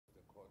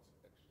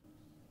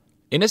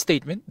In a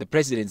statement, the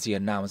presidency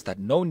announced that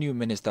no new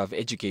Minister of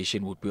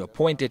Education would be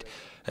appointed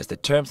as the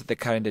terms of the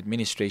current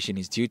administration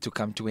is due to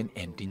come to an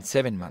end in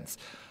 7 months.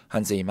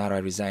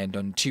 Andjaba resigned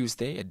on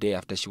Tuesday, a day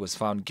after she was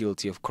found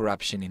guilty of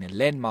corruption in a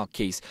landmark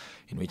case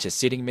in which a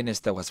sitting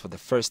minister was for the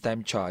first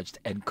time charged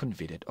and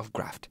convicted of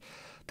graft.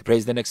 The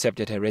president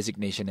accepted her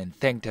resignation and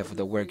thanked her for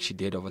the work she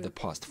did over the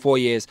past 4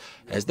 years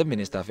as the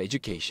Minister of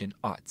Education,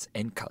 Arts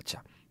and Culture.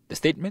 The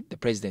statement, the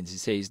presidency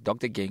says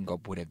Dr.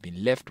 Geingob would have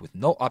been left with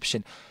no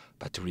option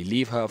but to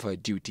relieve her of her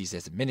duties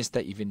as a minister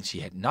even if she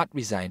had not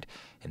resigned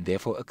and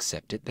therefore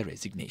accepted the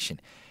resignation.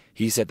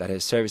 He said that her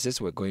services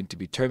were going to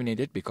be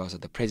terminated because of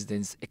the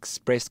president's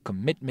expressed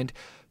commitment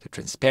to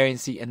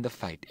transparency and the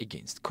fight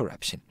against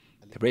corruption.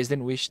 The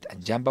president wished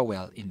Andjaba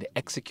well in the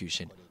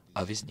execution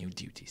of his new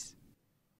duties.